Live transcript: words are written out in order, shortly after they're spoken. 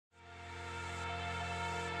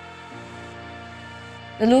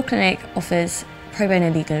The Law Clinic offers pro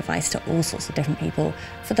bono legal advice to all sorts of different people.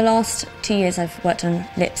 For the last 2 years I've worked on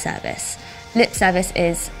lip service. Lip service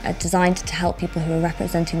is designed to help people who are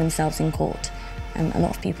representing themselves in court. A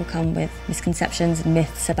lot of people come with misconceptions and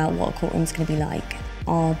myths about what a courtroom is going to be like.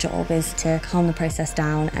 Our job is to calm the process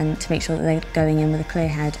down and to make sure that they're going in with a clear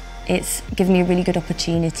head. It's given me a really good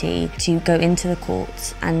opportunity to go into the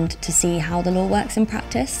courts and to see how the law works in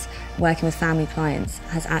practice. Working with family clients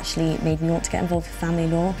has actually made me want to get involved with family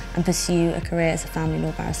law and pursue a career as a family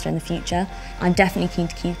law barrister in the future. I'm definitely keen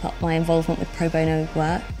to keep up my involvement with pro bono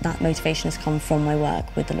work. That motivation has come from my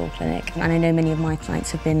work with the Law Clinic, and I know many of my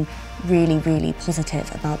clients have been really, really positive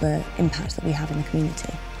about the impact that we have in the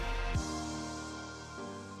community.